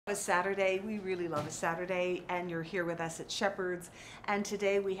Saturday. We really love a Saturday, and you're here with us at Shepherd's. And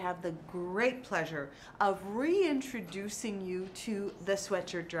today we have the great pleasure of reintroducing you to the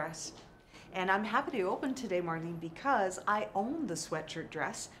sweatshirt dress. And I'm happy to open today, Marlene, because I own the sweatshirt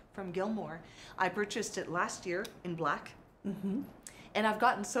dress from Gilmore. I purchased it last year in black, and I've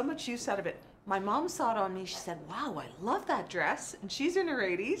gotten so much use out of it. My mom saw it on me. She said, "Wow, I love that dress." And she's in her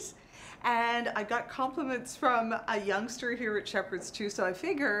 80s. And I got compliments from a youngster here at Shepherd's too, so I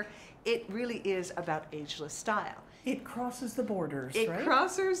figure it really is about ageless style. It crosses the borders, It right?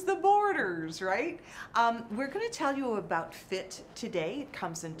 crosses the borders, right? We're going to tell you about fit today. It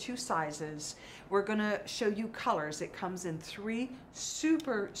comes in 2 sizes. We're going to show you colors. It comes in 3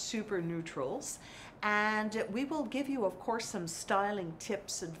 super neutrals. And we will give you, of course, some styling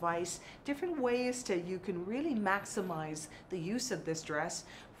tips, advice, different ways to you can really maximize the use of this dress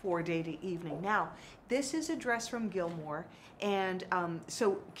for day to evening. Now, this is a dress from Gilmore, and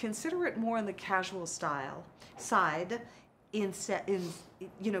so consider it more on the casual style side,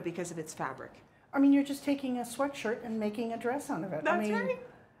 because of its fabric. I mean, you're just taking a sweatshirt and making a dress out of it. That's right.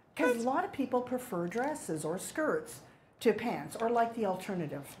 Because a lot of people prefer dresses or skirts to pants, or like the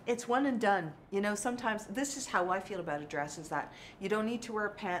alternative. It's one and done. You know, sometimes this is how I feel about a dress, is that you don't need to wear a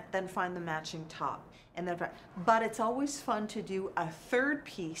pant, then find the matching top. But it's always fun to do a third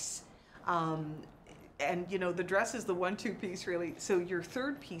piece. And you know, the dress is the 1-2 piece really. So your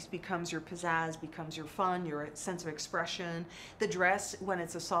third piece becomes your pizzazz, becomes your fun, your sense of expression. The dress, when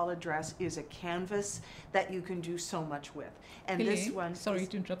it's a solid dress, is a canvas that you can do so much with. And Elaine, this one, sorry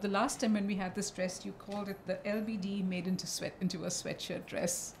to interrupt. The last time when we had this dress, you called it the LBD made into a sweatshirt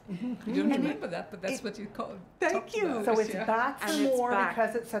dress. You don't remember that, but that's what you called. Thank you. So it's back for And it's more back.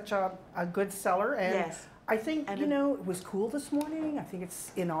 because it's such a good seller. And Yes. I think, And it was cool this morning. I think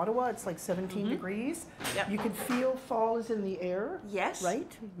it's in Ottawa. It's like 17 degrees. Yep. You can feel fall is in the air. Yes.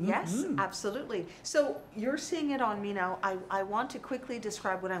 Right? Yes, absolutely. So you're seeing it on me now. I want to quickly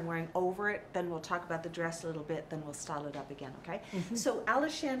describe what I'm wearing over it, then we'll talk about the dress a little bit, then we'll style it up again, okay? So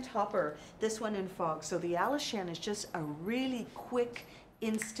Alishan topper, this one in fog. So the Alishan is just a really quick,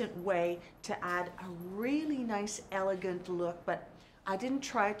 instant way to add a really nice, elegant look, but I didn't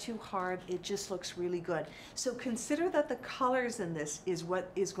try too hard. It just looks really good. So consider that the colors in this is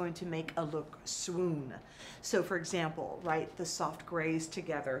what is going to make a look swoon. So for example, right, the soft grays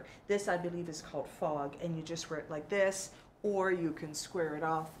together. This I believe is called fog, and you just wear it like this, or you can square it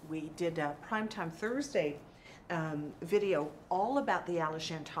off. We did a Primetime Thursday video all about the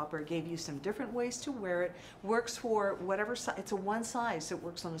Alishan topper, gave you some different ways to wear it. Works for whatever size. It's a 1 size, so it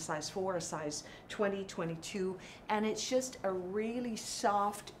works on a size 4, a size 20, 22, and it's just a really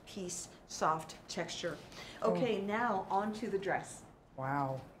soft piece, soft texture. Okay, now on to the dress.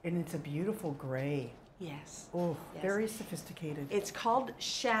 Wow. And it's a beautiful gray. Yes. Oh, Yes. very sophisticated. It's called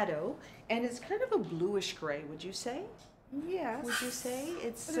Shadow, and it's kind of a bluish gray, would you say? Yes. Would you say? But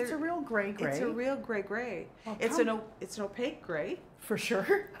it's a real gray. It's a real gray. Well, It's an opaque gray. For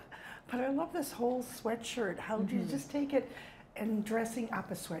sure. But I love this whole sweatshirt. How do you just take it and dressing up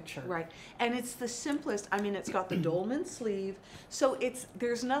a sweatshirt? Right, and it's the simplest. I mean, it's got the dolman sleeve, so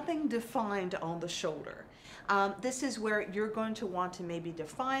there's nothing defined on the shoulder. This is where you're going to want to maybe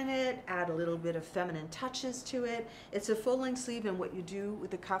define it, add a little bit of feminine touches to it. It's a full-length sleeve, and what you do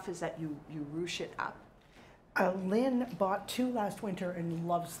with the cuff is that you ruche it up. Lynn bought 2 last winter and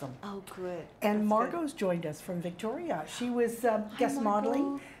loves them. Oh, good. And That's Margot's joined us from Victoria. She was guest Margot.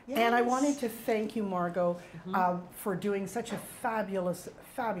 modeling. And I Yes. wanted to thank you, Margot, for doing such a fabulous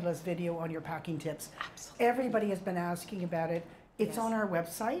video on your packing tips. Absolutely. Everybody has been asking about it. It's Yes. on our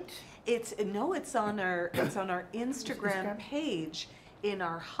website. It's on our Instagram page in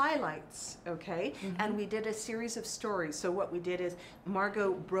our highlights, okay? And we did a series of stories. So what we did is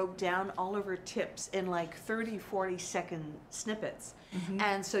Margot broke down all of her tips in like 30-40-second snippets.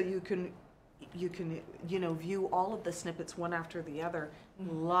 And so you can view all of the snippets one after the other.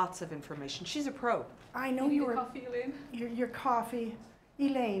 Lots of information. She's a pro. I know you were Coffee, Elaine? your coffee,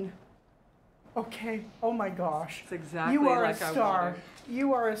 Elaine. Okay. Oh my gosh. It's exactly you are like a I star. wanted.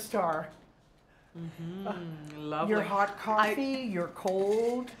 You are a star. Lovely. Your hot coffee, your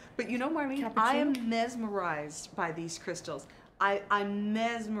cold. But you know, Marlene, I am mesmerized by these crystals. I'm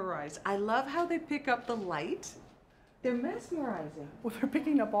mesmerized. I love how they pick up the light. They're mesmerizing. Well, they're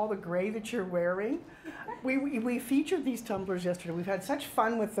picking up all the gray that you're wearing. We featured these tumblers yesterday. We've had such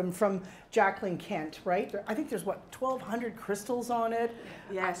fun with them from Jacqueline Kent, right? I think there's, 1,200 crystals on it?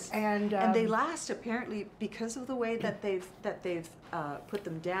 Yes. And they last, apparently, because of the way that they've put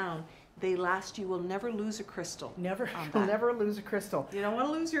them down, they last. You will never lose a crystal. Never lose a crystal. You don't want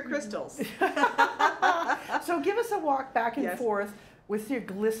to lose your crystals. So give us a walk back and Yes. forth with your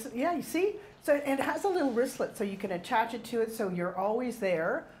glisten. Yeah, you see? So and it has a little wristlet, so you can attach it to it, so you're always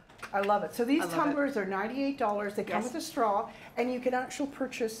there. I love it. So these I love it. tumblers are $98. They come Yes. with a straw, and you can actually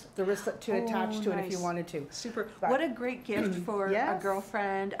purchase the wristlet to attach to it if you nice. wanted to. Super. But- What a great gift for a Yes.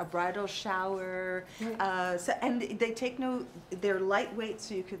 girlfriend, a bridal shower. And they take they're lightweight,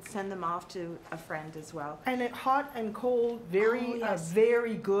 so you could send them off to a friend as well. And it hot and cold, Oh, yes.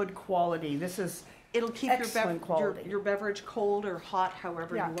 very good quality. This is It'll keep Excellent quality. your beverage cold or hot,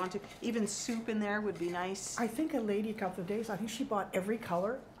 however Yeah. you want to. Even soup in there would be nice. I think a lady a couple of days, I think she bought every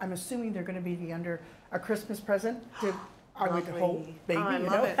color. I'm assuming they're going to be under a Christmas present. I would Lovely. hope, maybe, Oh, I you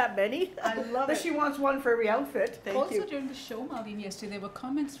love know, it. that many. I love But it. she wants one for every outfit. Thank also, you. during the show, Marlene, yesterday, there were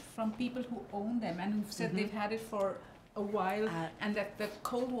comments from people who own them and who've said they've had it for a while, and that the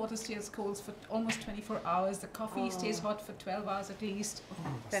cold water stays cold for almost 24 hours. The coffee stays hot for 12 hours at least.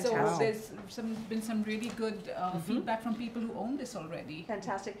 So Fantastic. there's been some really good feedback from people who own this already.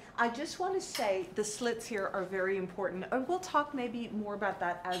 Fantastic. I just want to say the slits here are very important, and we'll talk maybe more about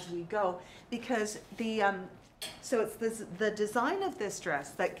that as we go, because so it's the design of this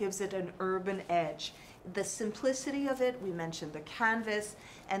dress that gives it an urban edge. The simplicity of it, we mentioned the canvas,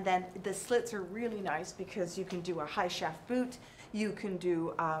 and then the slits are really nice because you can do a high shaft boot, you can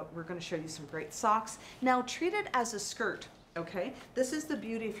do, we're going to show you some great socks. Now treat it as a skirt, okay? This is the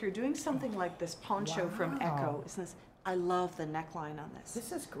beauty if you're doing something like this poncho from Wow. Echo. Isn't this, I love the neckline on this.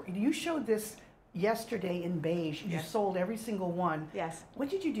 This is great. You showed this yesterday in beige. You Yes. sold every single one. Yes. What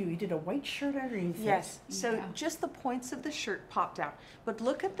did you do? You did a white shirt underneath it? Yes, so Yeah. just the points of the shirt popped out. But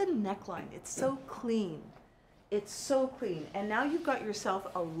look at the neckline, it's so clean. It's so clean. And now you've got yourself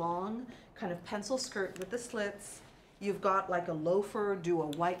a long kind of pencil skirt with the slits. You've got like a loafer, do a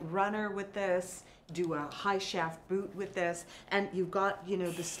white runner with this, do a high shaft boot with this, and you've got, you know,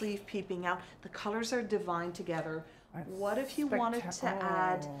 the sleeve peeping out. The colors are divine together. That's What if you wanted to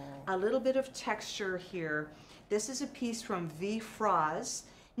add Oh. a little bit of texture here? This is a piece from V. Fraz.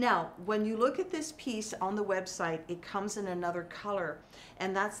 Now, when you look at this piece on the website, it comes in another color,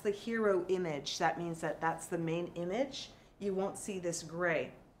 and that's the hero image. That means that that's the main image. You won't see this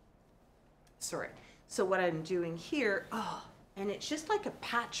gray. Sorry. So what I'm doing here, and it's just like a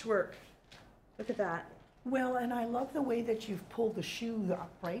patchwork. Look at that. Well, and I love the way that you've pulled the shoe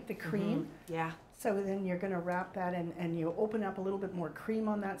up, right? The cream. Yeah. So then you're going to wrap that in, and you open up a little bit more cream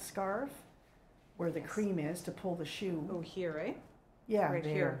on that scarf where the Yes. cream is to pull the shoe. Oh, here, eh? Yeah, right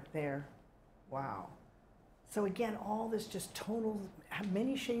there, here. there. Wow. So again, all this just tonal,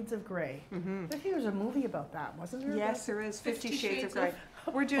 many shades of gray. But here's a movie about that, wasn't there? Yes, there is 50 50 Shades of Shades Grey.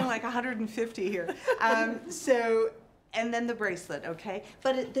 of- We're doing like 150 here. And then the bracelet, okay?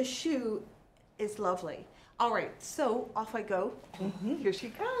 But the shoe is lovely. All right, so off I go. Here she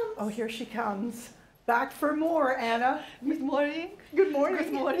comes. Oh, here she comes. Back for more, Anna. Good morning. Good morning.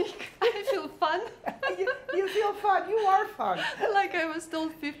 Good morning. I feel fun, you feel fun. You are fun. like I was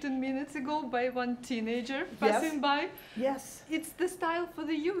told 15 minutes ago by one teenager passing by. Yes. It's the style for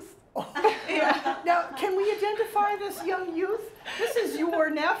the youth. Now, can we identify this young youth? This is your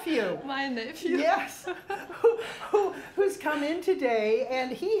nephew. My nephew Yes, who's come in today,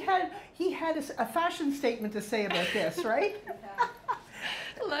 and he had a fashion statement to say about this, right?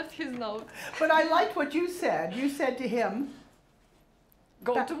 left his note. But I liked what you said. You said to him,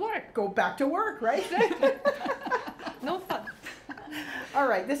 Go Back- to work. "Go back to work," right? No fun. All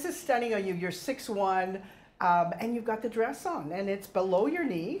right, this is stunning on you. You're 6'1", and you've got the dress on, and it's below your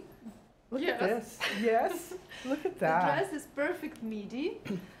knee. Look at Yes. this. Yes, look at The that. dress is perfect midi.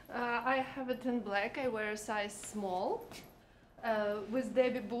 I have it in black. I wear a size small with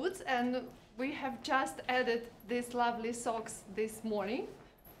Debbie boots, and we have just added these lovely socks this morning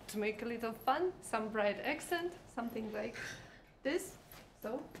to make a little fun, some bright accent, something like this.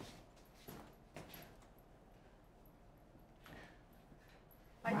 So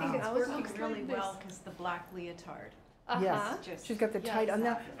I think it's Wow. Ours working looks really like well this. because the black leotard. Yes, Just she's got the tight Yes. on.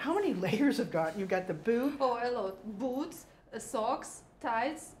 Now, how many layers have got? You've got the boot. Oh, a lot. Boots, socks,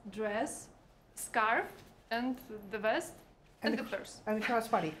 tights, dress, scarf, and the vest, And and the the purse. And the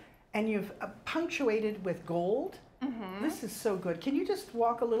crossbody. And you've punctuated with gold. Mm-hmm. This is so good. Can you just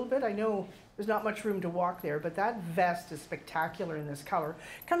walk a little bit? I know there's not much room to walk there, but that vest is spectacular in this color.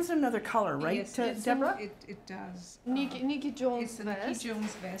 Comes in another color, right, Yes, yes, Deborah? it does. Nikki Jones It's a Nikki vest.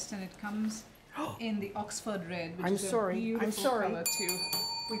 Jones vest, and it comes in the Oxford red, which I'm is sorry, a I'm beautiful sorry. color too.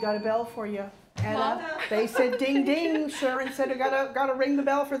 We got a bell for you. Anna, they said ding ding. Sharon said I gotta ring the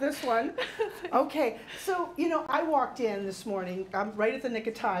bell for this one. Okay, so I walked in this morning, right at the nick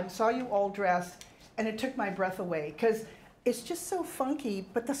of time, saw you all dressed, and it took my breath away because it's just so funky.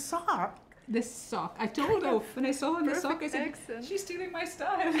 But the sock, This sock. I told her when I saw her in the sock, I Perfect said, accent. she's stealing my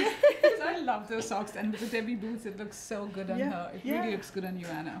style. Because I love those socks. And with the Debbie boots, it looks so good on Yeah, her. It yeah. really looks good on you,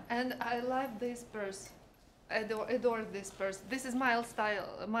 Anna. And I love this purse. Adore this purse. This is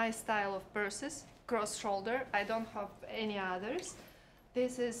my style of purses, cross shoulder. I don't have any others.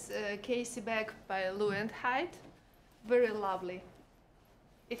 This is Casey bag by Lou and Hyde. Very lovely.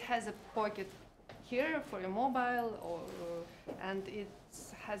 It has a pocket here for your mobile, and it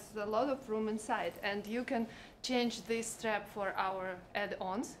has a lot of room inside. And you can change this strap for our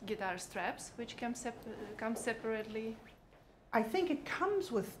add-ons, guitar straps, which come separately. I think it comes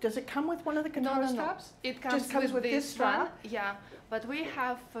with, does it come with one of the guitar straps? It comes, comes with this strap? one. Yeah, but we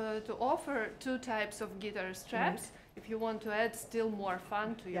have to offer 2 types of guitar straps if you want to add still more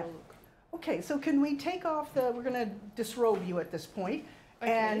fun to your Yeah. look. Okay, so can we take off we're going to disrobe you at this point.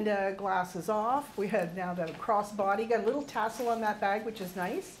 Okay. And glasses off. We have now the crossbody, got a little tassel on that bag, which is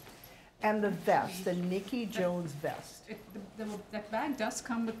nice. And the vest, the Nikki Jones vest. That bag does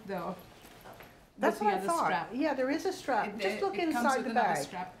come with the That's the what I other thought. strap. Yeah, there is a strap. Just look it comes inside with the another bag.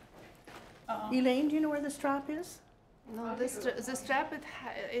 strap. Elaine, do you know where the strap is? No, the strap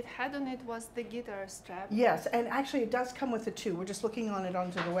it had on it was the guitar strap. Yes, and actually it does come with the 2. We're just looking on it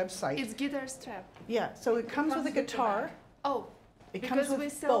onto the website. It's guitar strap. Yeah, so it comes with a comes with the guitar. bag. Oh, It comes because with we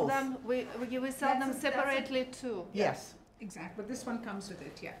sell both. them, we sell them separately too. Yes. Exactly, but this one comes with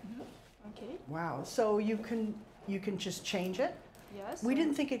it, yeah. Okay. Wow. So you can just change it. Yes. We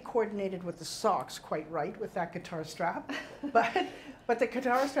didn't think it coordinated with the socks quite right with that guitar strap, but the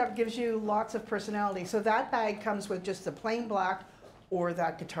guitar strap gives you lots of personality. So that bag comes with just the plain black or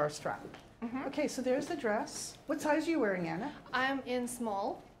that guitar strap. Okay, so there's the dress. What size are you wearing, Anna? I'm in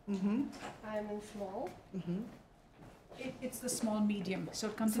small. Mm-hmm. I'm in small. Mm-hmm. It's the small medium, so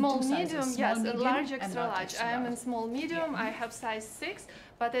it comes Small in 2 sizes. medium, Small, yes, and medium, large and extra large. extra I am in large. small medium. Yeah. I have size 6,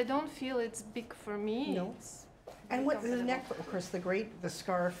 but I don't feel it's big for me. No. It's And very what the comfortable. neck, of course, the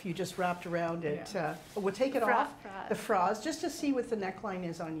scarf you just wrapped around it. We'll take it Fra- off, fra- the froz, just to see what the neckline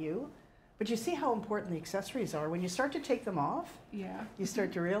is on you. But you see how important the accessories are. When you start to take them off, Yeah. you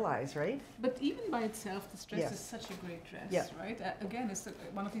start to realize, right? But even by itself, this dress Yes. is such a great dress, Yeah. right? Again, it's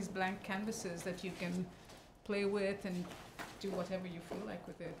one of these blank canvases that you can play with and do whatever you feel like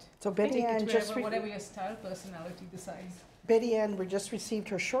with it. So Take Betty it Ann wherever, whatever your style, personality decides. Betty Ann, we just received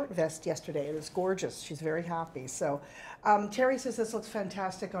her short vest yesterday. It was gorgeous. She's very happy. So Terry says this looks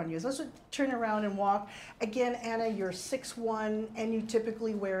fantastic on you. So let's turn around and walk. Again, Anna, you're 6'1", and you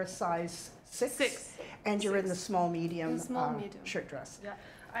typically wear a size 6? 6. And you're in the 6. small medium, In small medium. shirt dress. Yeah.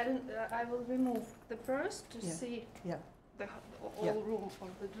 I will remove the purse to Yeah. see Yeah. the all Yeah. room for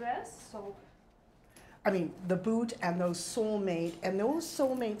the dress. So I mean, the boot and those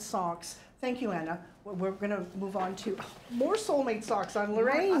soulmate socks. Thank you, Anna. We're going to move on to more soulmate socks on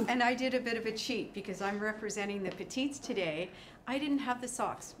Lorraine. And I did a bit of a cheat because I'm representing the petites today. I didn't have the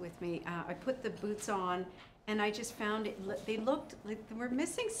socks with me. I put the boots on and I just found they looked like they were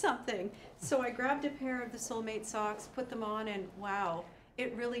missing something. So I grabbed a pair of the Soulmate socks, put them on, and wow,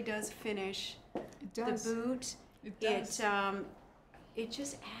 it really does finish It does. the boot. It does. It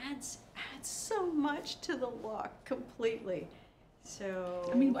just adds so much to the look completely. So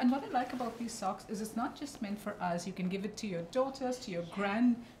I mean, and what I like about these socks is it's not just meant for us. You can give it to your daughters, to your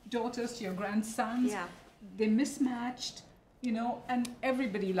granddaughters, to your grandsons. yeah, They're mismatched, you know, and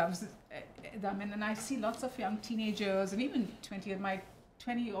everybody loves them. And I see lots of young teenagers and even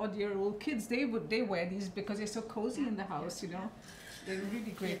 20-odd-year-old kids. They wear these because they're so cozy in the house, you know. They're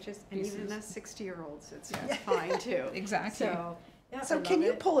really great. and pieces. even us 60-year-olds, it's fine too. Exactly. So, yeah, So I can love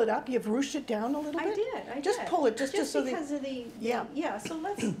you it. pull it up? You've ruched it down a little I bit? did. I Just did. pull it, just so that. because of the Yeah. yeah. So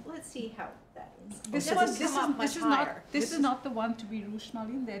let's see how that is. This It doesn't is come up much this is higher. not this is not the one to be ruched,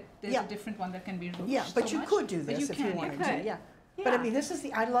 Marlene. There's Yeah. a different one that can be ruched. Yeah, but so you much. could do But this if you can, wanted could. to, yeah. But I mean,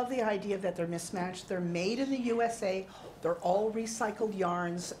 I love the idea that they're mismatched. They're made in the USA. They're all recycled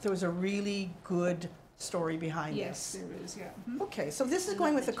yarns. There was a really good story behind Yes, this. there is. Yeah. Mhm. Okay, so this is I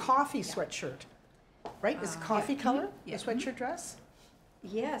going love with the that coffee sweatshirt, right? It's coffee color, Yeah. the sweatshirt dress?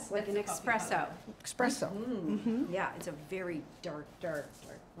 Yes, like an That's the coffee espresso. Espresso. Yeah, it's a very dark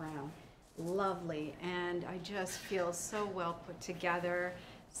brown. Lovely, and I just feel so well put together,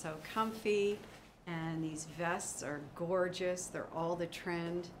 so comfy, and these vests are gorgeous. They're all the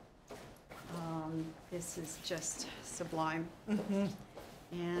trend. This is just sublime.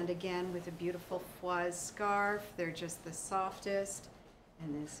 And again, with a beautiful fouette scarf, they're just the softest,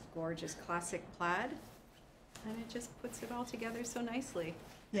 and this gorgeous classic plaid, and it just puts it all together so nicely.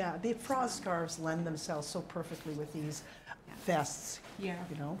 Yeah, the frost scarves lend themselves so perfectly with these Yeah. vests, Yeah,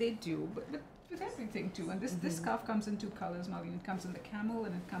 you know? they do. But with everything too. And this scarf comes in 2 colors, Marlene. It comes in the camel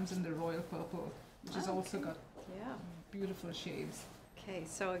and it comes in the royal purple, which has also got Yeah. beautiful shades. Okay,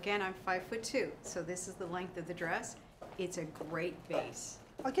 so again, I'm 5'2", so this is the length of the dress. It's a great base.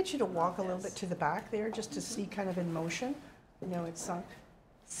 I'll get you to walk a little bit to the back there just to see kind of in motion. It's not,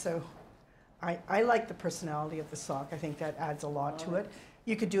 so I like the personality of the sock. I think that adds a lot to it.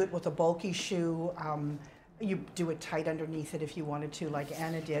 You could do it with a bulky shoe. You do it tight underneath it if you wanted to, like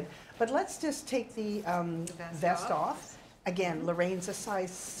Anna did. But let's just take the vest off. Again, Lorraine's a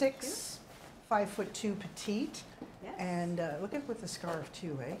size 6, 5'2" petite. Yes. And look at with the scarf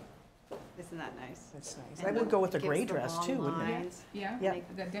too, eh? Isn't that nice? That's nice. And I would go with the gives gray the dress long too, wouldn't it? lines. Yeah, Yeah.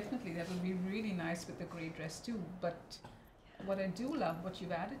 that definitely, that would be really nice with the grey dress too. But what I do love, what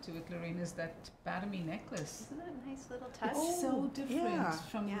you've added to it, Lorraine, is that Batami necklace. Isn't that a nice little touch? It's so different yeah.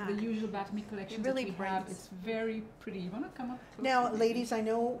 from Yeah. the usual Batami collections really that we have. brings- It's very pretty. You want to come up close? Now, to me? ladies, I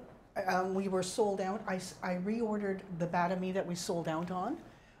know we were sold out. I reordered the Batami that we sold out on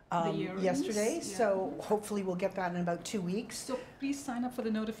earrings? yesterday, Yeah. so hopefully we'll get that in about 2 weeks. So please sign up for the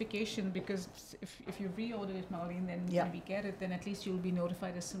notification, because if you reorder it, Marlene, then Yeah. when we get it, then at least you'll be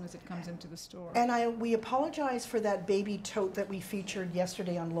notified as soon as it comes into the store. And we apologize for that baby tote that we featured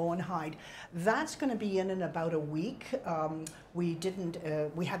yesterday on Low and Hide. That's going to be in about a week. We didn't.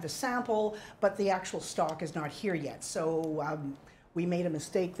 We had the sample, but the actual stock is not here yet. So we made a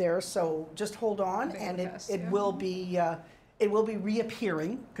mistake there. So just hold on, Bear and with us, it yeah. will be. It will be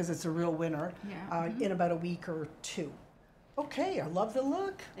reappearing because it's a real winner Yeah. in about a week or 2. Okay, I love the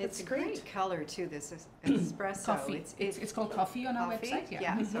look. It's a great. great color too, this is espresso. Coffee. It's called coffee on our coffee? website.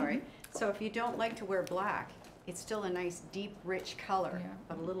 Yeah. Mm-hmm. Sorry. So if you don't like to wear black, it's still a nice, deep, rich color, Yeah.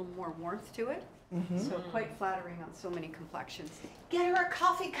 but a little more warmth to it. So quite flattering on so many complexions. Get her a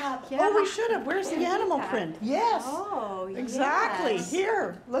coffee cup. Oh, we should have. Where's the Yeah. animal print? Yes. Oh, Exactly. yes.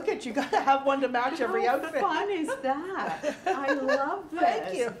 Here, look at you. Got to have one to match every How outfit. fun is that? I love this.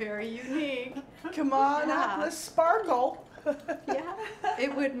 Thank you. Very unique. Come on Yeah. up, let's sparkle. Yeah.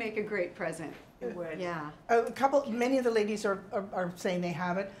 It would make a great present. It would. Yeah. Many of the ladies are saying they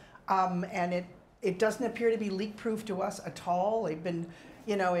have it, and it doesn't appear to be leak proof to us at all. They've been,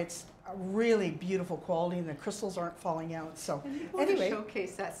 it's a really beautiful quality, and the crystals aren't falling out. So And you want anyway, to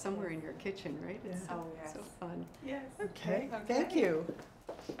showcase that somewhere in your kitchen, right? It's Oh, yes. so fun. Yes. okay, thank you.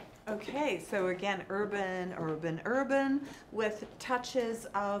 Okay, so again, urban, with touches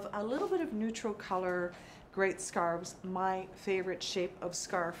of a little bit of neutral color, great scarves. My favorite shape of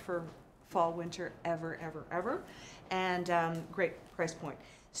scarf for fall, winter, ever. And great price point.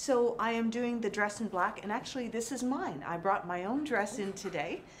 So I am doing the dress in black, and actually this is mine. I brought my own dress in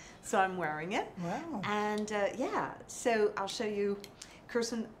today, so I'm wearing it. Wow. And yeah, so I'll show you.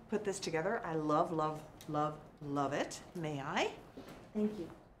 Kirsten put this together. I love it. May I? Thank you.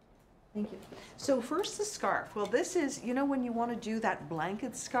 Thank you. So first the scarf. Well, this is, when you want to do that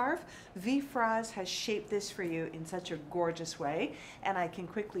blanket scarf, Vifraz has shaped this for you in such a gorgeous way, and I can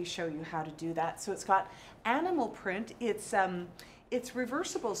quickly show you how to do that. So it's got animal print. It's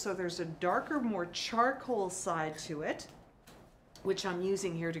reversible, so there's a darker, more charcoal side to it, which I'm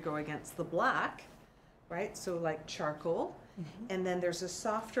using here to go against the black, right? So like charcoal. And then there's a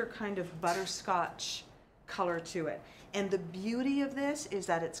softer kind of butterscotch color to it. And the beauty of this is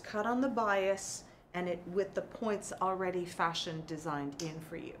that it's cut on the bias and it with the points already fashion designed in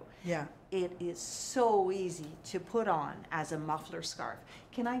for you. Yeah. It is so easy to put on as a muffler scarf.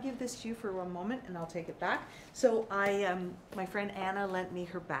 Can I give this to you for one moment and I'll take it back? So my friend Anna lent me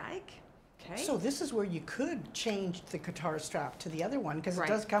her bag. Okay. So this is where you could change the guitar strap to the other one because Right.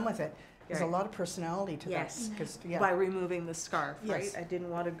 it does come with it. There's a Right. lot of personality to Yes. that. 'Cause, yeah. By removing the scarf, right? Yes. I didn't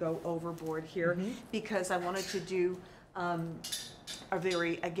want to go overboard here Mhm. because I wanted to do a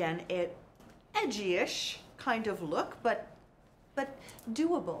very, again, edgy-ish kind of look, but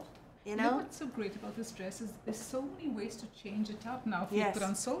doable, You know what's so great about this dress is there's so many ways to change it up now. If Yes. you put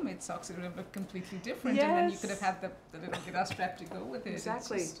on soulmate socks, it would have looked completely different, and then you could have Yes. had the little guitar strap to go with it. It's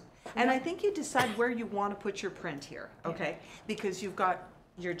Exactly. just- And I think you decide where you want to put your print here, okay? Because you've got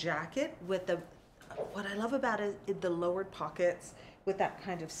your jacket with what I love about it is the lowered pockets with that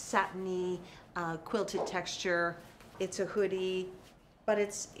kind of satiny, quilted texture. It's a hoodie, but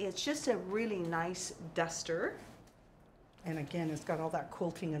it's just a really nice duster. And again, it's got all that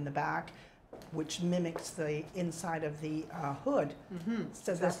quilting in the back, which mimics the inside of the hood.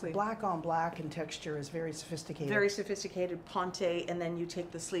 So exactly. this black on black in texture is very sophisticated. Very sophisticated ponte, and then you take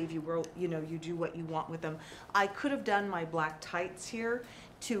the sleeve, you do what you want with them. I could have done my black tights here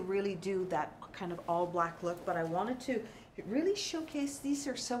to really do that kind of all black look, but I wanted to really showcase, these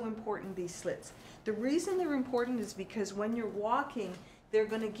are so important, these slits. The reason they're important is because when you're walking, they're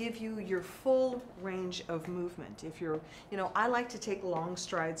going to give you your full range of movement. If you're, you know, I like to take long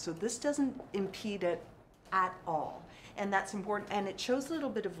strides, so this doesn't impede it at all. And that's important. And it shows a little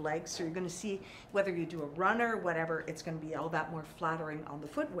bit of leg, so you're going to see whether you do a runner, whatever, it's going to be all that more flattering on the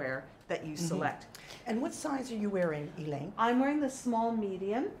footwear that you select. And what size are you wearing, Elaine? I'm wearing the small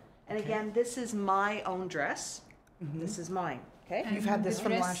medium. And Okay. again, this is my own dress. This is mine. Okay? You've had this the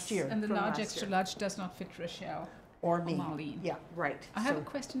from dress last year. And the From large, last extra year. large does not fit Rochelle Or or me? Marlene. Yeah. Right. I have So, a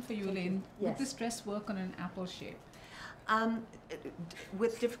question for you, Elaine. Yes. Would this dress work on an apple shape?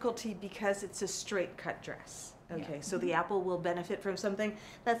 with difficulty because it's a straight cut dress. Okay, Yeah. so the apple will benefit from something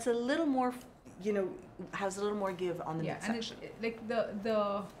that's a little more, you know, has a little more give on the Yeah, and midsection. like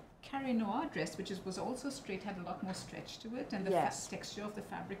the Carré Noir dress, which was also straight, had a lot more stretch to it, and the Yes. texture of the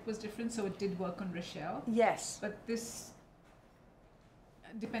fabric was different, so it did work on Rochelle. Yes. But this,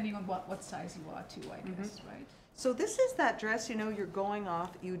 depending on what size you are too, I guess, right? So this is that dress, you know, you're going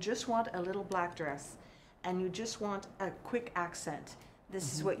off, you just want a little black dress and you just want a quick accent.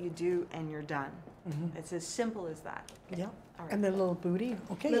 This is what you do and you're done. It's as simple as that. Yeah. All right. And the little booty.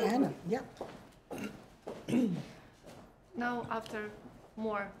 Okay, Little Anna. Yeah. Now, after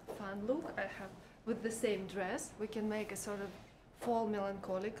more fun look, I have with the same dress, we can make a sort of fall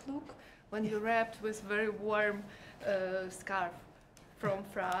melancholic look when you're wrapped with very warm scarf from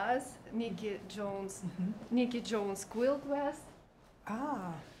Fraz, Nikki Jones quilt vest.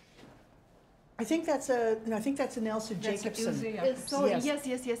 Ah. I think that's an Elsa That's Jacobson. Ilse Sorry, Yes.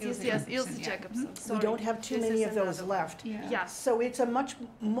 yes, Ilse Ilse Jacobson, yeah. Jacobson. We Sorry. don't have too This many is of those another one. left. Yeah. Yeah. So it's a much,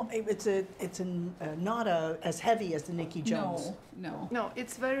 not as heavy as the Nikki Jones. No. No,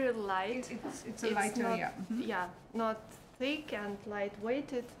 it's very light. It's a lighter, not, yeah. Mhm. Yeah, not thick and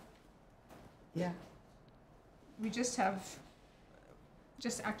lightweighted. Yeah. We just have,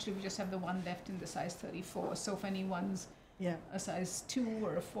 we just have the one left in the size 34. So if anyone's Yeah. a size 2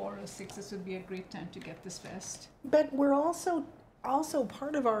 or a 4 or 6, this would be a great time to get this vest. But we're also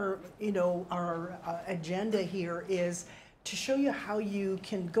part of our, our agenda here is to show you how you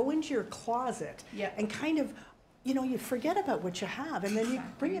can go into your closet Yeah. and kind of, you forget about what you have and then you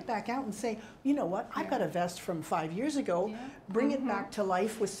bring it back out and say, you know what, I've Yeah. got a vest from 5 years ago, Yeah. bring it back to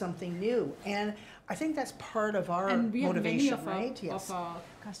life with something new. And I think that's part of our And we have many motivation, of our, right? Yes. of our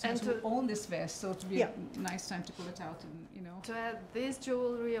customers And who to- own this vest, so it'd be Yeah. a nice time to pull it out and, To add this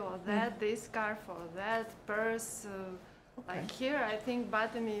jewelry or that, this scarf or that purse. Like here, I think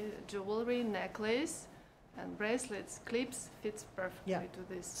bottomy jewelry, necklace, and bracelets, clips fits perfectly Yeah. to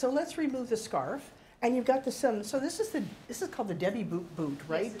this. So let's remove the scarf. And you've got so this is called the Debbie boot,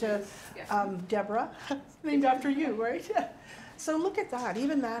 right? Yes, it is. Yeah. Deborah, named after you, right? So look at that.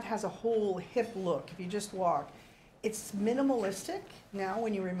 Even that has a whole hip look if you just walk. It's minimalistic now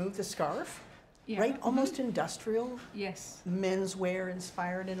when you remove the scarf, Yeah. right? Mhm. Almost industrial, Yes. menswear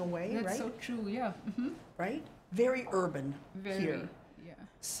inspired in a way, That's right? so true, yeah. Right? Very urban Very, here. yeah.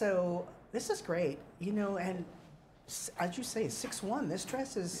 So this is great, and as you say, 6'1", this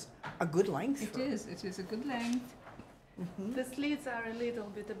dress is a good length. It is a good length. The slits are a little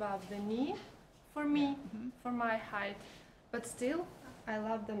bit above the knee for me, for my height, but still, I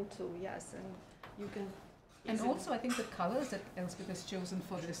love them too. Yes, and you can. And easily- also, I think the colors that Elspeth has chosen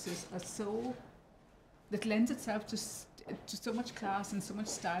for this that lends itself to so much class and so much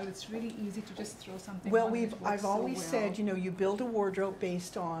style. It's really easy to just throw something Well, on. and it works I've so always well. said, you build a wardrobe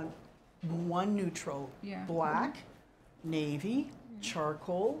based on one neutral, Yeah. black, navy,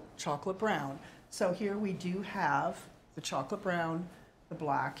 charcoal, chocolate brown. So here we do have the chocolate brown, the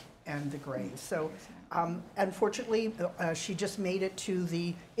black, and the gray. So unfortunately, she just made it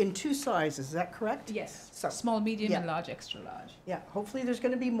in 2 sizes, is that correct? Yes. So, Small, medium, yeah. and large, extra large. Yeah, hopefully there's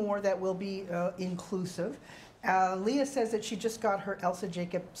going to be more that will be inclusive. Leah says that she just got her Elsa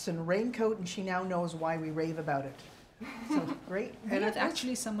Jacobson raincoat and she now knows why we rave about it. So great. We And had it's-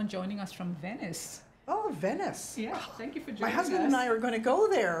 actually someone joining us from Venice. Oh, Venice. Yeah. Thank you for joining My us. husband and I are going to go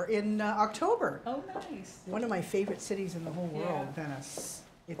there in October. Oh, nice. One of my favorite cities in the whole world, Yeah. Venice.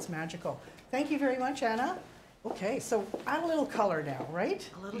 It's magical. Thank you very much, Anna. Okay, so add a little color now, right?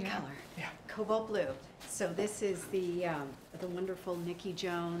 A little Yeah. color. Yeah. Cobalt blue. So this is the wonderful Nikki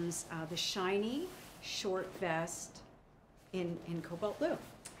Jones, the shiny short vest in cobalt blue.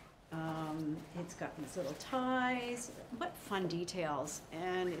 It's got these little ties, what fun details,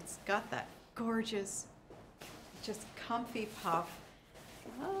 and it's got that gorgeous, just comfy puff.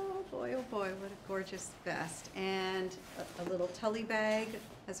 Oh boy, what a gorgeous vest. And a little tully bag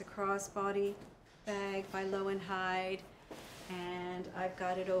as a crossbody bag by Low and Hyde. And I've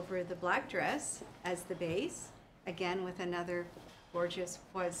got it over the black dress as the base, again with another gorgeous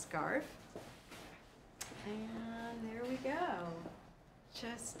was scarf. And there we go.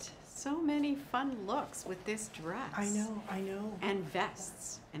 just so many fun looks with this dress. I know, I know. And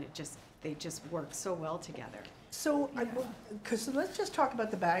vests, and they just work so well together. So, because let's just talk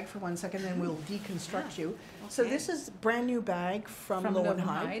about the bag for 1 second, then we'll deconstruct you. So Okay. this is brand new bag from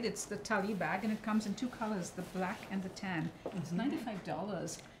Lowenheim. It's the Tully bag, and it comes in two colors, the black and the tan. It's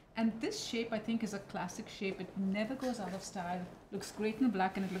 $95. And this shape, I think, is a classic shape. It never goes out of style. Looks great in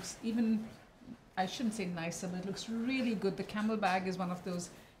black, and it looks even, I shouldn't say nicer, but it looks really good. The camel bag is one of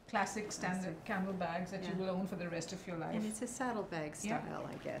those classic standard camel bags that you will own for the rest of your life. And it's a saddlebag Yeah. style,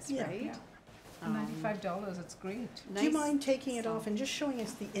 I guess, Yeah. right? Yeah. $95, it's great. Do you Nice mind taking it soft. off and just showing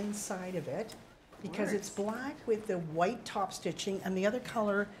us the inside of it? Because it's course. black with the white top stitching, and the other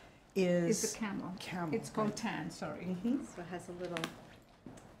color is It's a camel. camel. It's called tan, sorry. Mm-hmm, So it has a little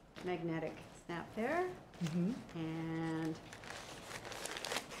magnetic snap there, mm-hmm. and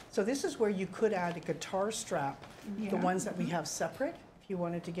So this is where you could add a guitar strap, the Yeah. ones that we have separate, if you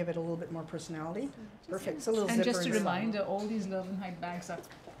wanted to give it a little bit more personality. Perfect, it's a little And zipper just a inside. reminder, all these Lowenheit bags are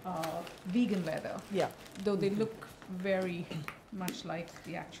vegan leather, Yeah, though they look very much like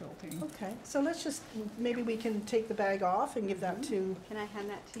the actual thing. okay, so let's just, maybe we can take the bag off and give that to, can I hand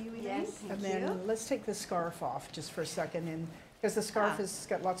that to you, Elaine? Yes. Thank and you. then let's take the scarf off just for a second, and, because the scarf has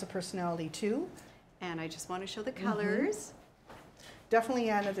got lots of personality too. And I just want to show the colors. Definitely,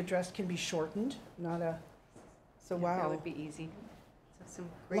 Anna, the dress can be shortened, not a, so That wow. would be easy. So some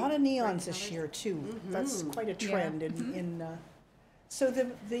A great, lot of great neons this colors. year too. That's Mhm. quite a Yeah. trend Mhm. in so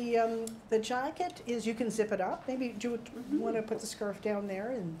the jacket is, you can zip it up. Maybe do you want to put the scarf down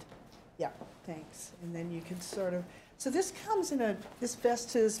there and, yeah, thanks. And then you can sort of, so this comes in this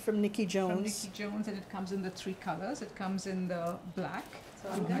vest is from Nikki From Jones. Nikki Jones, and it comes in the three colors. It comes in the black, So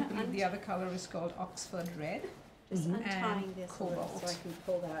I I'm gonna believe the other color is called Oxford Red. just Mhm. untying And this a little so I cobalt. can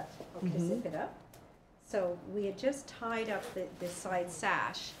pull that, okay, Mhm. zip it up. So we had just tied up the side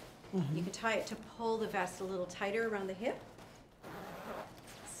sash. Mm-hmm. You can tie it to pull the vest a little tighter around the hip.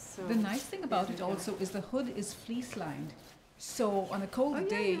 So The nice thing about there it we go. also is the hood is fleece lined. So on a cold Oh, yeah,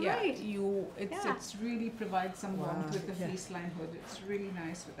 day, you're right. Yeah. it's really provides some Wow, warmth with the yeah. fleece lined hood. It's really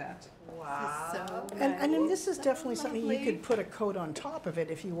nice with that. So And then nice. this is So definitely something you lovely. could put a coat on top of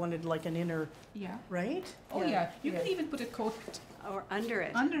it if you wanted like an inner, Yeah. right? Oh Yeah. yeah. You can Yeah. even put a coat Or under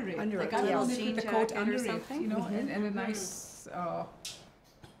it. under it. Under like it, I yeah. would Jean put the coat jacket or under it, something? you know, Mhm. and a Mhm. nice.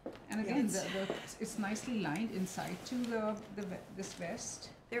 And again, it's nicely lined inside to this vest.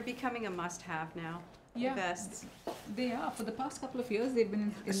 They're becoming a must-have now. Yeah, Vests. they are. For the past couple of years, they've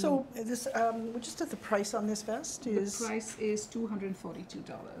been in. So this, just at the price on this vest the is, price is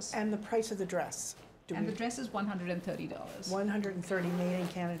 $242, and the price of the dress? Do and we- the dress is $130. 130 made in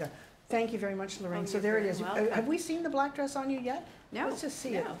Canada. Thank you very much, Lorraine. Oh, So you're there it very is. welcome. Have we seen the black dress on you yet? No. Let's just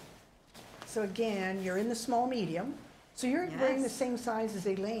see it. no. So again, you're in the small medium. So you're wearing the Yes. same size as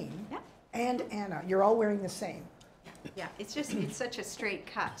Elaine Yeah. and Anna. You're all wearing the same. Yeah, it's just, it's such a straight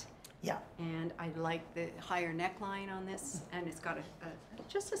cut. Yeah. And I like the higher neckline on this, and it's got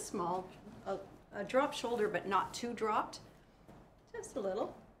just a small, a drop shoulder, but not too dropped. Just a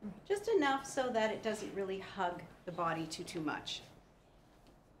little, just enough so that it doesn't really hug the body too much.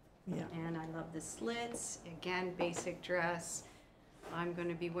 Yeah. And I love the slits, again, basic dress. I'm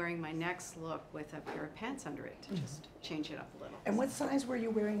gonna be wearing my next look with a pair of pants under it to just change it up a little. And what size were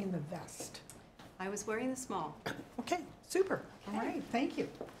you wearing in the vest? I was wearing the small. Okay, super. All Okay. right, thank you.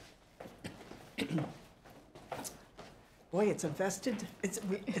 Boy, it's a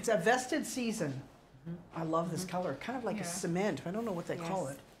vested season. I love this color, kind of like a Yeah. cement. I don't know what they call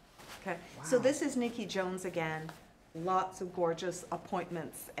Yes. it. Okay, so Wow. this is Nikki Jones again, lots of gorgeous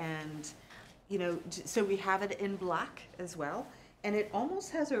appointments and, you know, so we have it in black as well. And it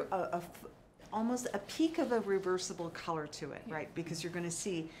almost has almost a peak of a reversible color to it, right? Because you're gonna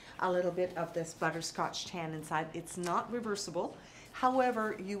see a little bit of this butterscotch tan inside. It's not reversible.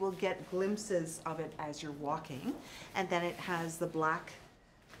 However, you will get glimpses of it as you're walking. And then it has the black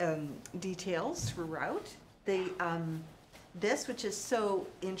details throughout. This, which is so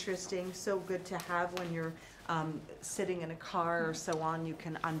interesting, so good to have when you're sitting in a car or so on, you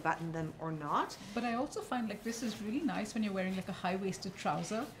can unbutton them or not. But I also find like this is really nice when you're wearing like a high-waisted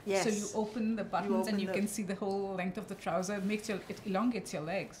trouser. Yes. So you open the buttons open and you the- can see the whole length of the trouser. It elongates your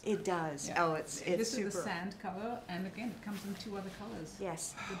legs. It does. Yeah. Oh, it's This super. is the sand color, and again, it comes in two other colors.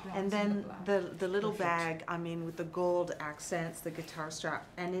 Yes. The bronze And the then black. the little Perfect. bag, I mean, with the gold accents, the guitar strap,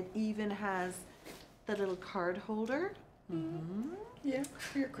 and it even has the little card holder. Yeah,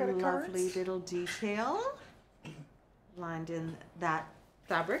 for your credit cards. Lovely little detail lined in that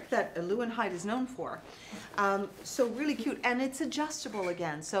fabric that Lowenheit is known for. So really cute, and it's adjustable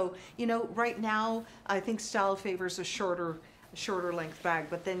again. So, you know, right now, I think style favors a shorter shorter length bag,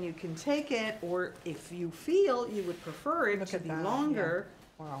 but then you can take it, or if you feel you would prefer it Look to at be that, longer,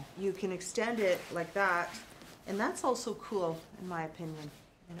 Wow. you can extend it like that. And that's also cool, in my opinion,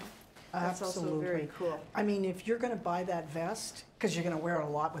 you know? That's also Absolutely. very cool. I mean, if you're going to buy that vest, because you're going to wear it a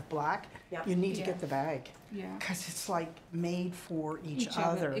lot with black, Yep. you need to Yeah. get the bag. Yeah. Because it's like made for each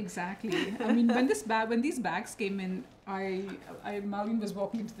other. Exactly. I mean, when these bags came in, Marlene was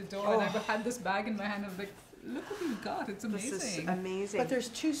walking into the door and I had this bag in my hand. I was like, look what you've got. It's amazing. This is amazing. But there's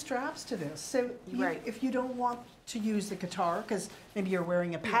 2 straps to this. So Right. if you don't want to use the guitar, because maybe you're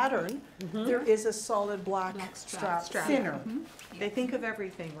wearing a pattern, there is a solid black, Black strap, strap. thinner. They think of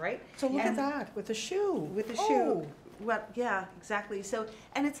everything, right? So look Yeah. at that with the shoe. With the Oh. shoe. Well, yeah, exactly. So,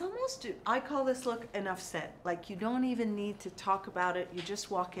 and it's almost, I call this look enough said. Like, you don't even need to talk about it. You just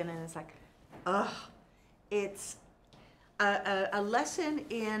walk in and it's like, ugh. It's a lesson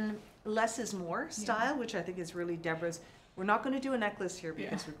in less is more style, which I think is really Deborah's. We're not going to do a necklace here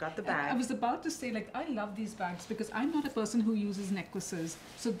because we've got the bag. I was about to say, like, I love these bags because I'm not a person who uses necklaces.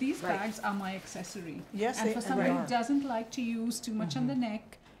 So these Right. bags are my accessory. Yes, And they- for and somebody they who are. doesn't like to use too much on the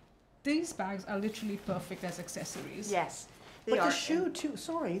neck, these bags are literally perfect as accessories. Yes, they But are. the shoe too,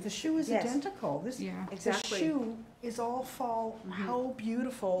 sorry, the shoe is Yes. identical. This, Yeah. Exactly. The shoe is all fall. How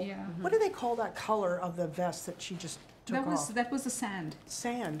beautiful. Yeah. What do they call that color of the vest that she just took off? That was the sand.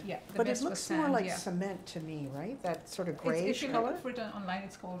 Sand. Yeah, the But it vest was looks more sand, like yeah. cement to me, right? That sort of If grayish you color. look for it online,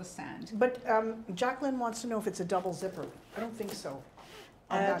 it's called the sand. But Jacqueline wants to know if it's a double zipper. I don't think so.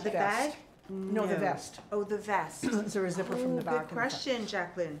 On that the vest. bag? No, the vest. Oh, the vest. Is there a zipper from the back? Good and the front? question,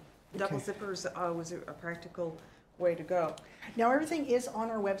 Jacqueline. Double Okay. zippers always a practical way to go. Now everything is on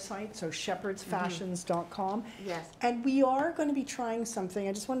our website, so shepherdsfashions.com. Yes. And we are going to be trying something.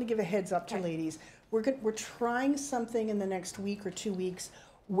 I just wanted to give a heads up to Okay. ladies. We're trying something in the next week or 2 weeks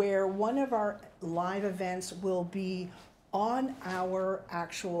where one of our live events will be on our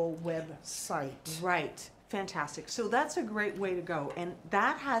actual website. Right. Fantastic. So that's a great way to go. And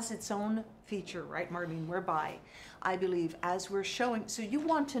that has its own feature, right, Marlene? Whereby I believe as we're showing, so you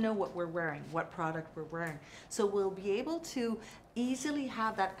want to know what we're wearing, what product we're wearing. So we'll be able to easily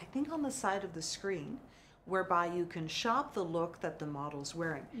have that, I think, on the side of the screen, whereby you can shop the look that the model's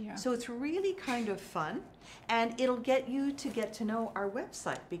wearing. Yeah. So it's really kind of fun, and it'll get you to get to know our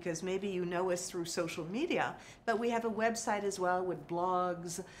website, because maybe you know us through social media, but we have a website as well with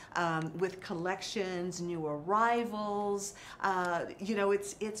blogs, with collections, new arrivals. You know,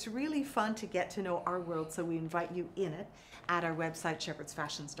 it's really fun to get to know our world, so we invite you in it at our website,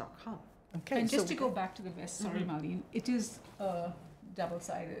 shepherdsfashions.com. Okay. And just so- to go back to the vest, sorry, Marlene, it is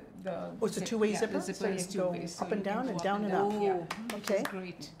double-sided. Oh, it's a two-way zipper? The zipper So you is can go two-way, so up and you can down go and down and up. Yeah, Oh, which okay. is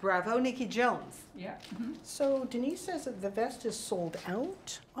great. Bravo, Nikki Jones. Yeah. So Denise says that the vest is sold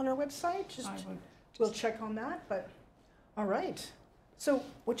out on our website. Just I would we'll check on that. But all right. So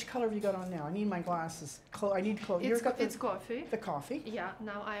which color have you got on now? I need my glasses. I need clothes. You've got It's coffee. the coffee. Yeah,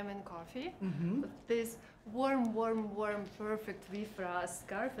 now I am in coffee. Mm-hmm. With this warm, perfect Vifra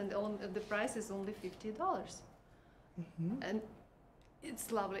scarf, and the price is only $50. Mm-hmm. And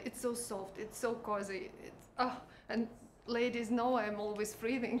it's lovely. It's so soft. It's so cozy. And ladies know I'm always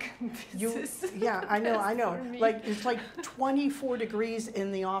breathing. Yeah, I know. for me. Like it's like 24 degrees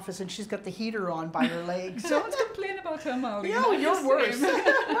in the office, and she's got the heater on by her legs. Don't complain about her, Marlene. Yeah, I'm you're the worse. same.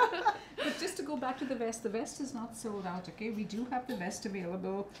 But just to go back to the vest is not sold out. Okay, we do have the vest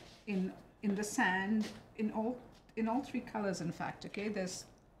available in the sand in all 3 colors. In fact, okay, there's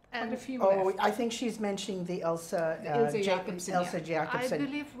quite a And few Oh, left. I think she's mentioning the Elsa Ilse Jacobsen, Elsa yeah. I Jacobsen.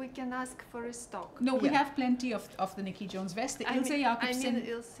 believe we can ask for a stock. No, we Yeah. have plenty of the Nikki Jones vest. The I Ilse mean Jacobsen.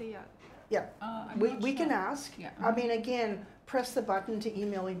 Ilse, yeah. Yeah, I'm we not can sure. ask. Yeah. I mean, again, press the button to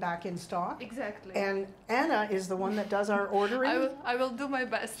email me back in stock. Exactly. And Anna is the one that does our ordering. I will do my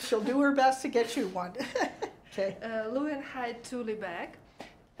best. She'll do her best to get you one. Okay. Louis and Hyde Thule bag.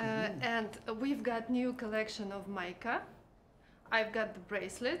 And we've got new collection of mica. I've got the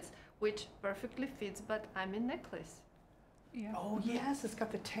bracelets, which perfectly fits, but I'm in necklace. Yeah. Oh yes, it's got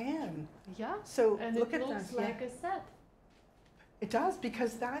the tan. Yeah. So And look it at looks that. Yeah. like a set. It does,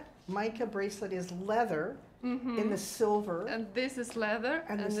 because that mica bracelet is leather Mm-hmm. in the silver. And this is leather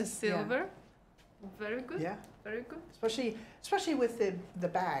And and, this the is- yeah. silver. Very good. Yeah, Very good. especially with the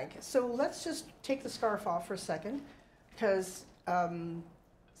bag. So let's just take the scarf off for a second, because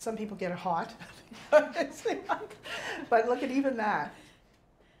some people get it hot. But look at even that.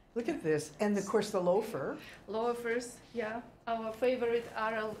 Look at this, and of course the loafer. Loafers, yeah. Our favorite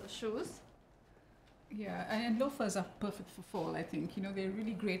Aral shoes. Yeah, and loafers are perfect for fall. I think they're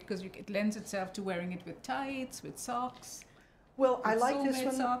really great because it lends itself to wearing it with tights, with socks. Well, I With like this soulmate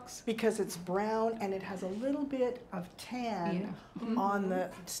one socks. because it's brown and it has a little bit of tan on the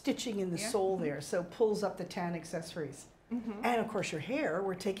stitching in the Yeah. sole there, so pulls up the tan accessories. Mm-hmm. And of course, your hair,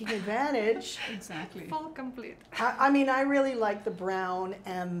 we're taking advantage. Exactly. Full complete. I mean, I really like the brown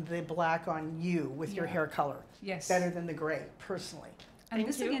and the black on you with your Yeah. hair color Yes. better than the gray, personally. And Thank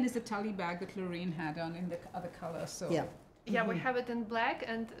this you. again is the tally bag that Lorraine had on in the other color. So Yeah. Yeah, we have it in black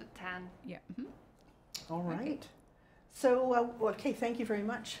and tan. yeah. All right. So, okay, thank you very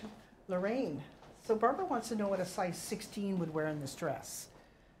much, Lorraine. So Barbara wants to know what a size 16 would wear in this dress.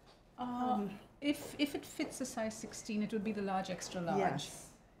 If it fits a size 16, it would be the large extra large. Yes.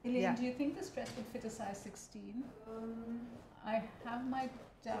 Elaine, Yeah. do you think this dress would fit a size 16? I have my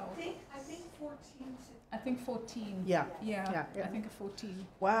doubt. I think 14. I think 14. Yeah. Yeah, Yeah, yeah. I think a 14.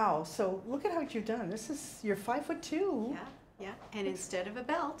 Wow. So look at what you've done. This is, you're 5'2". Yeah, yeah. And instead of a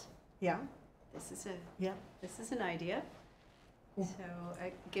belt, Yeah. this is Yeah. an idea. Yeah. So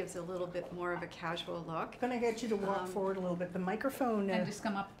it gives a little bit more of a casual look. Gonna get you to walk Um, forward a little bit. The microphone. And just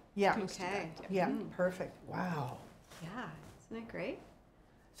come up Yeah. close to Okay. that. Yeah. Mm. Perfect. Wow. Yeah, isn't it great?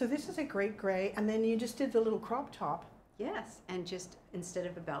 So this is a great gray, and then you just did the little crop top. Yes, and just instead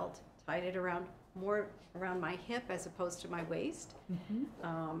of a belt, tied it around more around my hip as opposed to my waist.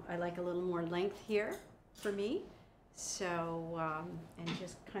 I like a little more length here for me. So, and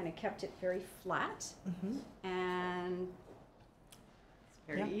just kind of kept it very flat and it's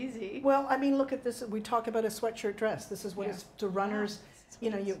very Yeah. easy. Well, I mean, look at this. We talk about a sweatshirt dress. This is what Yeah. it's the runners. You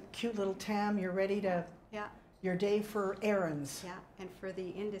know, you cute little Tam. You're ready to Yeah, your day for errands. yeah, and for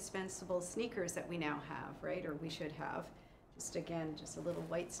the indispensable sneakers that we now have, right, or we should have, just again, just a little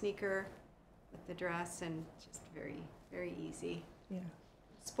white sneaker with the dress and just very, very easy. Yeah.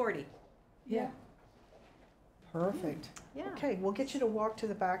 Sporty. Yeah. Perfect. Yeah. Okay, we'll get you to walk to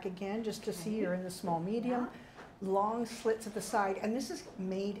the back again just to see you're in the small medium. Long slits at the side, and this is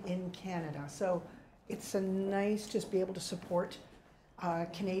made in Canada, so it's a nice just be able to support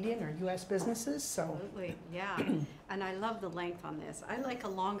Canadian or U.S. businesses. So Absolutely, yeah. And I love the length on this. I like a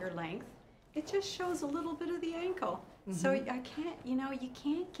longer length. It just shows a little bit of the ankle. So I can't, you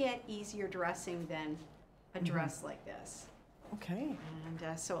can't get easier dressing than a dress like this. okay,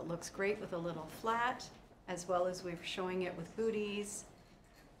 And so it looks great with a little flat, as well as we're showing it with booties,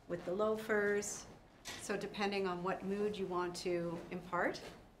 with the loafers. So depending on what mood you want to impart.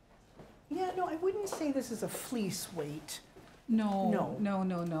 yeah, no, I wouldn't say this is a fleece weight. No, No. no,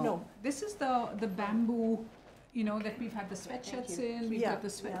 no, no. No. This is the bamboo, that we've had the sweatshirts in, we've Yeah. got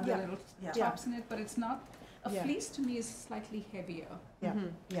the Yeah. little Yeah. tops in it, but it's not, a Yeah. fleece to me is slightly heavier. Yeah,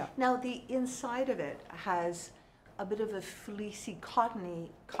 yeah, Now the inside of it has a bit of a fleecy,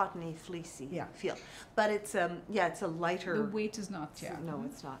 cottony, fleecy Yeah. feel, but it's it's a lighter. The weight is not, yeah. No,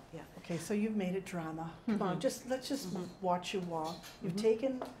 it's not. Yeah. okay, so you've made it drama. Come on, let's just watch you walk. You've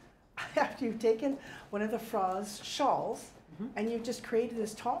taken, after you've taken one of the Froz shawls, and you've just created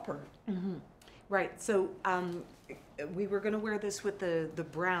this topper. Right. So we were going to wear this with the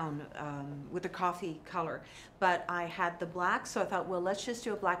brown, with the coffee color, but I had the black, so I thought, well, let's just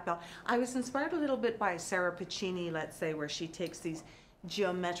do a black belt. I was inspired a little bit by Sarah Piccini, let's say, where she takes these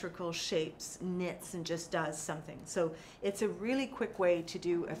geometrical shapes, knits, and just does something. So it's a really quick way to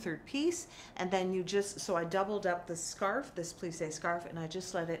do a third piece, and then you just, so I doubled up the scarf, this plissé scarf, and I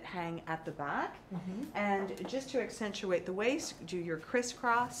just let it hang at the back. And just to accentuate the waist, do your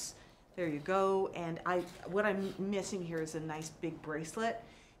crisscross. There you go. And what I'm missing here is a nice big bracelet.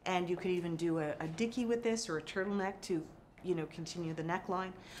 And you could even do a dickie with this or a turtleneck to, continue the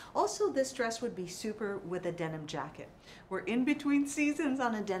neckline. Also, this dress would be super with a denim jacket. We're in between seasons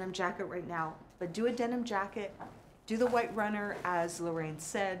on a denim jacket right now, but do a denim jacket, do the white runner, as Lorraine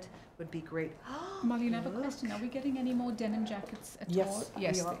said, would be great. Molly, I have a question. Are we getting any more denim jackets at Yes, all? we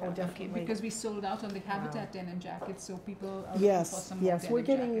Yes, are. they Oh, are. Okay, definitely. because we sold out on the Habitat denim jackets, so people are looking for Yes, some more yes, we're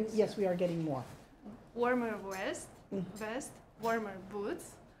denim getting, jackets. yes, we are getting more. Warmer vest, warmer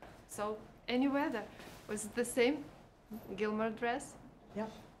boots. So any weather. Was it the same Gilmore dress? Yeah.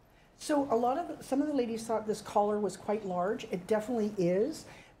 So some of the ladies thought this collar was quite large. It definitely is.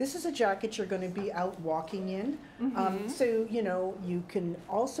 This is a jacket you're going to be out walking in. So, you can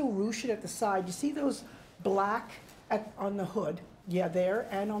also ruche it at the side. You see those black on the hood? Yeah, there.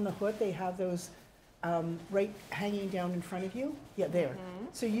 And on the hood, they have those right hanging down in front of you. Yeah, there.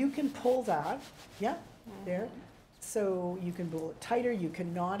 So you can pull that. Yeah, there. So you can pull it tighter. You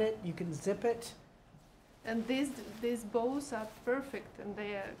can knot it. You can zip it. And these bows are perfect, and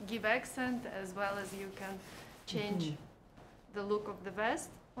they give accent as well as you can change the look of the vest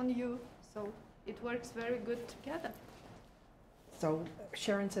on you. So it works very good together. So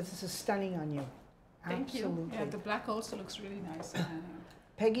Sharon says this is stunning on you. Thank you. Absolutely. Yeah, the black also looks really nice.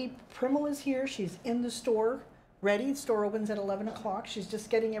 Peggy Primmel is here. She's in the store, ready. The store opens at 11 o'clock. She's just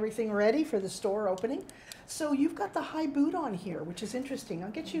getting everything ready for the store opening. So you've got the high boot on here, which is interesting.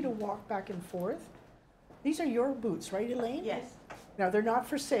 I'll get you to walk back and forth. These are your boots, right, Elaine? Yes. Now, they're not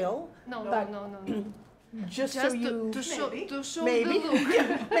for sale. No, But- no, no, no. Just so Just you... to show, to show Maybe. the look.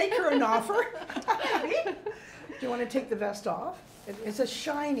 Yeah, make her an offer. Do you want to take the vest off? It's a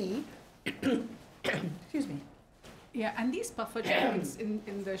shiny, excuse me. Yeah, and these puffer jackets in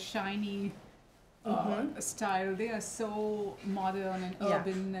the shiny style, they are so modern and Yeah.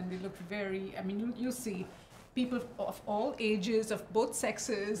 urban, and they look very, I mean, you see people of all ages, of both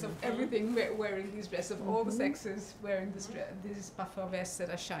sexes, of everything wearing these dresses, of all the sexes wearing these puffer vests that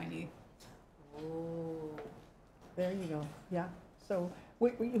are shiny. Oh. There you go, yeah. So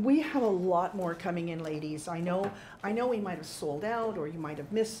we have a lot more coming in, ladies. I know we might have sold out or you might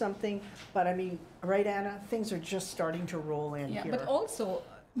have missed something, but I mean, right, Anna? Things are just starting to roll in Yeah, here. but also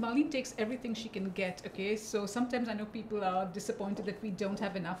Marlene takes everything she can get. Okay, so sometimes I know people are disappointed that we don't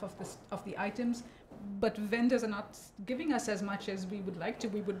have enough of the items, but vendors are not giving us as much as we would like to.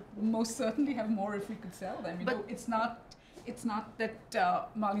 We would most certainly have more if we could sell them. You But- know, it's not that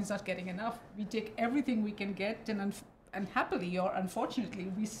Marlene's not getting enough. We take everything we can get, and happily or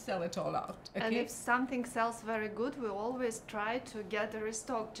unfortunately, we sell it all out. Okay. And if something sells very good, we always try to get a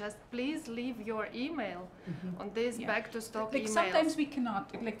restock. Just please leave your email on this Yeah. back to stock like emails. sometimes we cannot,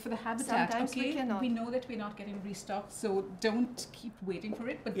 like for the habitat, Sometimes we okay, cannot. we know that we're not getting restocked, so don't keep waiting for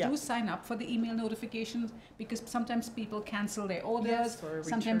it, but Yeah. do sign up for the email notifications, because sometimes people cancel their orders, Yes, or a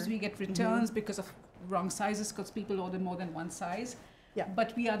sometimes return. we get returns because of wrong sizes, because people order more than one size. Yeah.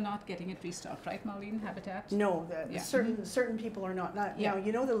 But we are not getting it restocked, right, Marlene, Habitat? No, Yeah. certain people are not. Yeah. Now,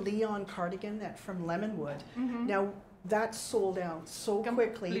 you know the Leon cardigan that from Lemonwood? Mhm. Now, that sold out so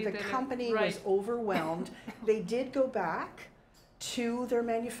quickly. The Completely, company was right. overwhelmed. They did go back to their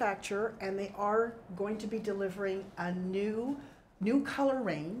manufacturer, and they are going to be delivering a new color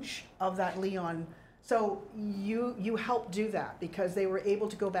range of that Leon. So you helped do that because they were able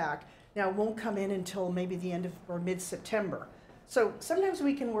to go back. Now, it won't come in until maybe the end of or mid-September. So sometimes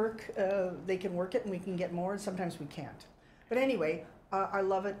we can work, they can work it and we can get more, and sometimes we can't. But anyway, I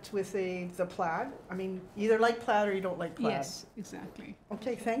love it with the plaid. I mean, you either like plaid or you don't like plaid. Yes, exactly.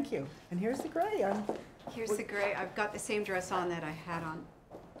 Okay, thank you. And here's the gray. Here's the gray. I've got the same dress on that I had on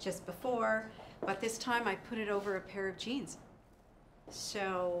just before, but this time I put it over a pair of jeans.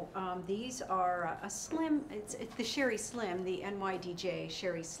 So these are a slim, it's the Sherry Slim, the NYDJ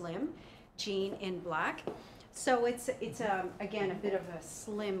Sherry Slim jean in black. So it's again, a bit of a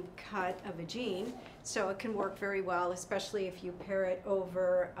slim cut of a jean, so it can work very well, especially if you pair it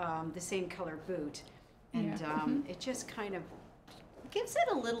over the same color boot. And Yeah. it just kind of gives it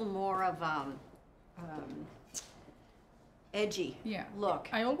a little more of edgy Yeah. look.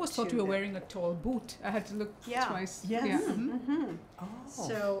 I always thought to you were the- wearing a tall boot. I had to look Yeah. twice. Yes. Yeah. Mhm. Mhm. Oh.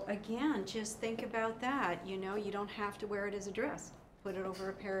 So again, just think about that. You know, you don't have to wear it as a dress. Put it over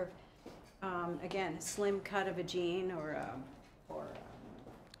a pair of, again, a slim cut of a jean or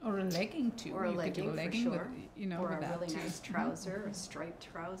Or a legging too. Or a You could do legging, for legging sure. with, you know, or with a that really too. nice trouser, a striped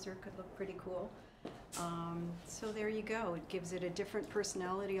trouser could look pretty cool. So there you go. It gives it a different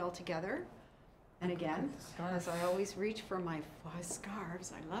personality altogether. And again, as I always reach for my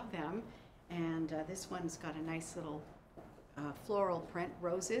scarves, I love them. And this one's got a nice little floral print,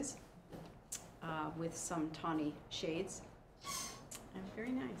 roses, with some tawny shades. And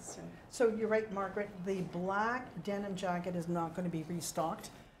very nice. So you're right, Margaret. The black denim jacket is not going to be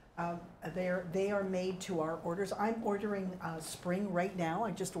restocked. They are made to our orders. I'm ordering spring right now. I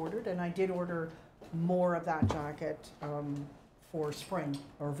just ordered, and I did order more of that jacket for spring,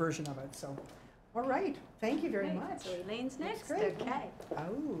 or a version of it. So, all right. Thank you very Okay, much. So Elaine's That's next. great. Okay.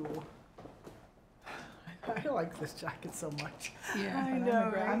 Oh, I like this jacket so much. Yeah. And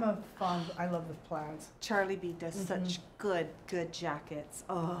I'm a fond. I love the plaids. Charlie B does such good jackets.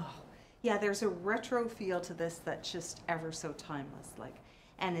 Oh, yeah, there's a retro feel to this that's just ever so timeless. Like,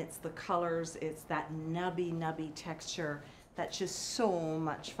 and it's the colors, it's that nubby texture that's just so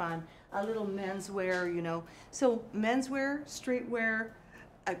much fun. A little menswear, you know. So menswear, streetwear,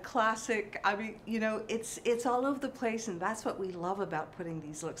 a classic. I mean, you know, it's all over the place, and that's what we love about putting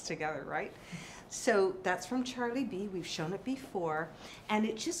these looks together, right? So that's from Charlie B. We've shown it before, and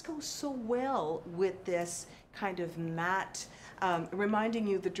it just goes so well with this kind of matte, reminding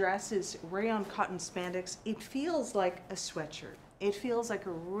you the dress is rayon cotton spandex. It feels like a sweatshirt. It feels like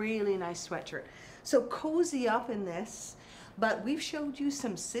a really nice sweatshirt. So cozy up in this, but we've showed you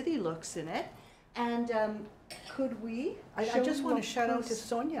some city looks in it. And could we? I show just you want a to shout out to post-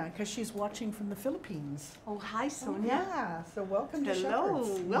 Sonia because she's watching from the Philippines. Oh, hi, Sonia. Yeah, so welcome to Hello,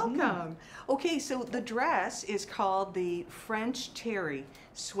 Shepherds. welcome. Okay, so the dress is called the French Terry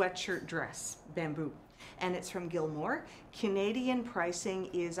sweatshirt dress, bamboo, and it's from Gilmore. Canadian pricing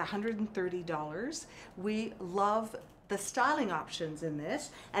is $130. We love the styling options in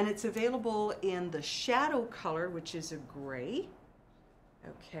this, and it's available in the shadow color, which is a gray.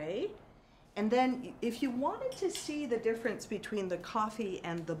 Okay. And then if you wanted to see the difference between the coffee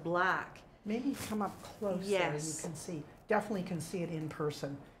and the black, Maybe come up close so Yes. you can see. Definitely can see it in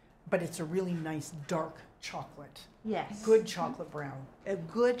person, but it's a really nice dark chocolate. yes, Good chocolate brown. a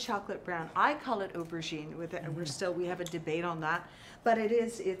good chocolate brown. I call it aubergine. With it, we have a debate on that, but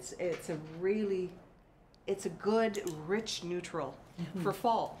it's a good rich neutral for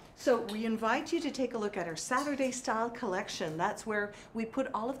fall. So we invite you to take a look at our Saturday style collection. That's where we put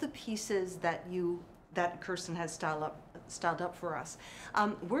all of the pieces that Kirsten has styled up for us.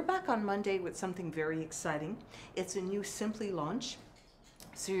 We're back on Monday with something very exciting. It's a new Simply launch.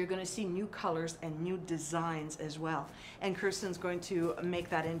 So you're going to see new colors and new designs as well. And Kirsten's going to make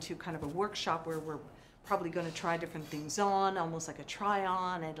that into kind of a workshop where we're probably going to try different things on, almost like a try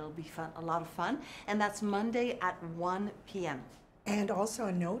on, and it'll be fun, a lot of fun. And that's Monday at 1 p.m. And also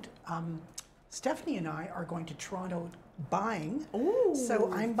a note, Stephanie and I are going to Toronto buying. Ooh.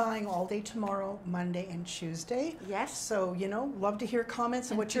 So I'm buying all day tomorrow, Monday and Tuesday. Yes. So, love to hear comments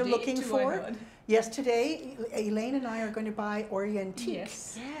on And what you're today looking too, I for. heard. Yes, today, Elaine and I are going to buy Orientique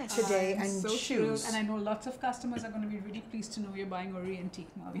Yes. Yes. today I'm and so choose. thrilled, and I know lots of customers are going to be really pleased to know you're buying Orientique,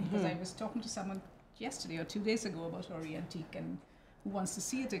 Marvin, because I was talking to someone yesterday or 2 days ago about Orientique and who wants to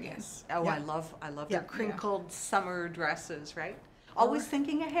see it again. Oh, Yeah. I love Yeah. their crinkled summer dresses, right? Always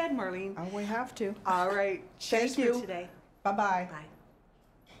thinking ahead, Marlene. Oh, we have to. All right. Cheers Thank you. for today. Bye-bye. Bye.